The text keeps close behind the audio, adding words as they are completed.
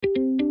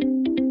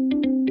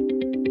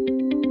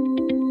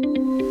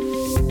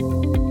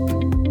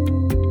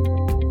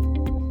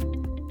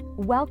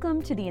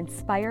Welcome to the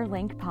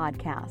InspireLink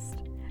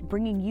podcast,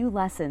 bringing you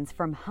lessons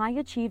from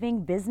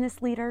high-achieving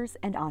business leaders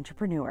and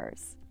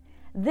entrepreneurs.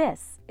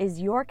 This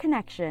is your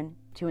connection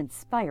to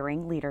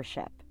inspiring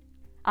leadership.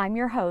 I'm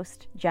your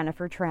host,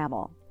 Jennifer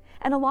Trammell,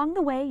 and along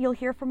the way, you'll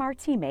hear from our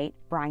teammate,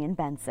 Brian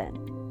Benson.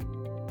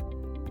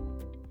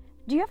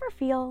 Do you ever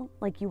feel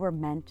like you were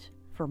meant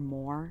for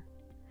more?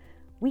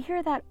 We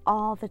hear that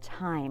all the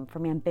time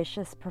from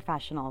ambitious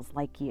professionals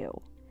like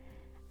you.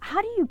 How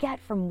do you get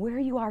from where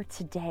you are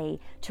today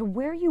to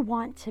where you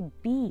want to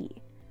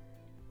be?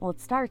 Well,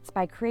 it starts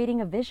by creating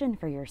a vision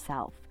for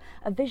yourself,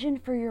 a vision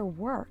for your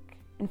work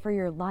and for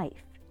your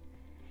life.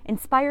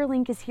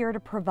 InspireLink is here to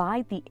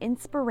provide the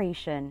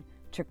inspiration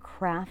to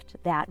craft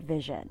that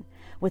vision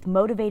with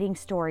motivating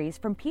stories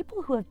from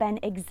people who have been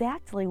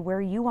exactly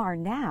where you are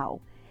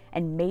now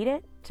and made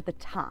it to the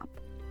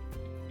top.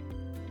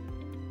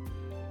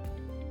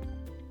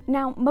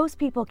 Now, most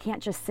people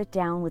can't just sit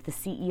down with the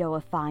CEO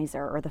of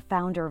Pfizer or the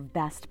founder of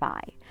Best Buy.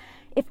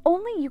 If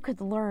only you could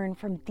learn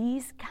from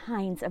these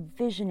kinds of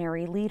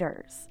visionary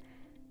leaders.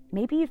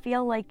 Maybe you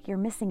feel like you're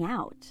missing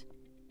out.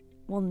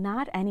 Well,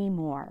 not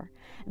anymore.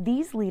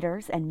 These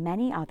leaders and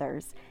many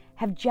others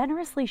have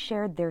generously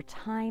shared their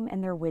time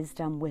and their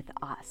wisdom with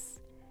us.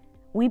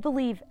 We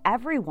believe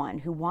everyone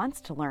who wants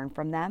to learn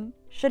from them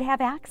should have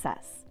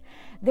access.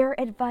 Their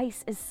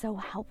advice is so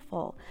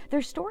helpful.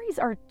 Their stories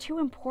are too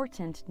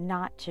important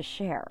not to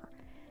share.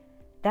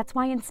 That's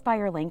why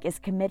InspireLink is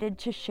committed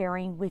to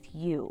sharing with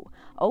you,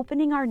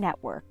 opening our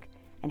network,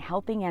 and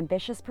helping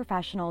ambitious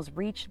professionals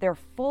reach their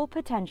full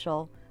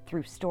potential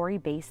through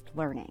story-based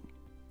learning.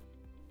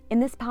 In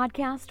this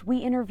podcast, we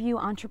interview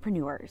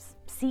entrepreneurs,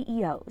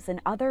 CEOs,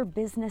 and other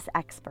business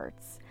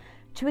experts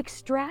to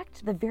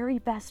extract the very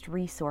best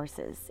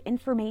resources,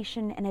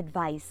 information, and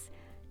advice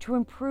to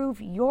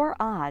improve your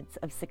odds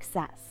of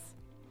success.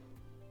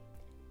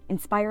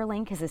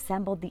 InspireLink has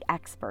assembled the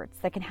experts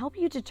that can help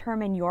you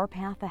determine your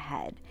path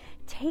ahead,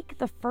 take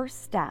the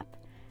first step,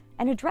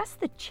 and address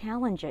the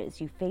challenges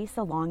you face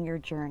along your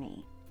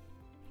journey.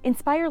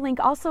 InspireLink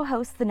also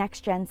hosts the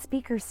Next Gen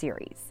Speaker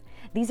Series.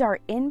 These are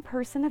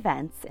in-person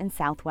events in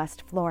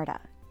Southwest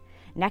Florida.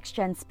 Next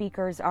Gen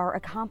speakers are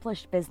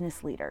accomplished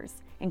business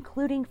leaders,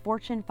 including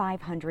Fortune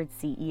 500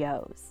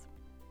 CEOs.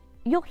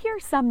 You'll hear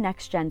some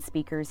next-gen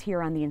speakers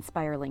here on the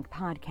InspireLink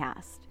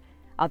podcast.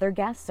 Other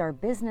guests are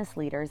business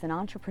leaders and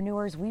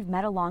entrepreneurs we've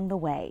met along the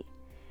way.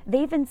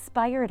 They've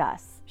inspired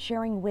us,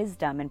 sharing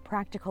wisdom and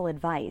practical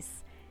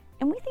advice,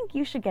 and we think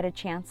you should get a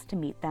chance to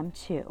meet them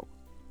too.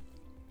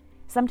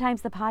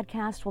 Sometimes the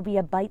podcast will be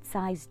a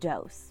bite-sized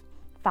dose,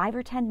 5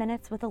 or 10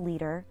 minutes with a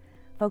leader,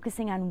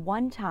 focusing on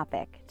one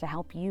topic to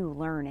help you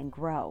learn and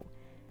grow.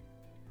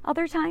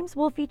 Other times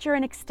we'll feature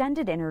an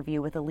extended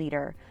interview with a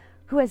leader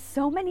who has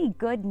so many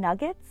good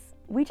nuggets,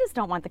 we just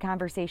don't want the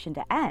conversation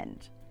to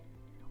end.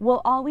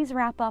 We'll always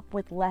wrap up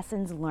with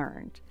lessons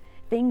learned,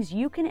 things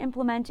you can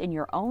implement in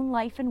your own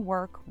life and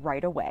work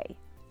right away.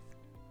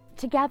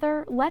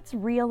 Together, let's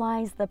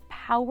realize the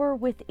power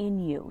within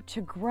you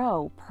to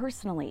grow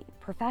personally,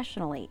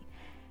 professionally,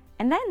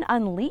 and then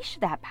unleash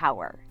that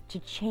power to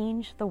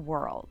change the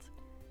world.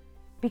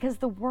 Because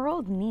the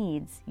world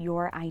needs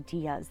your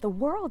ideas, the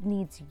world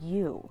needs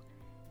you,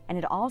 and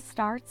it all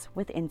starts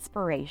with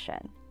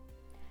inspiration.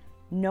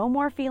 No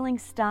more feeling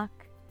stuck,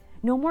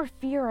 no more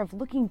fear of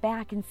looking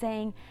back and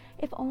saying,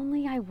 if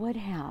only I would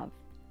have.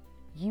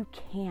 You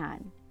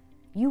can.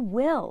 You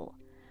will.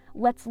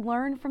 Let's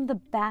learn from the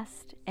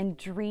best and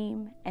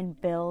dream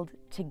and build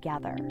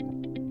together.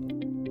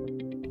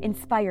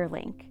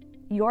 InspireLink,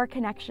 your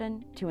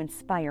connection to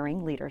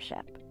inspiring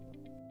leadership.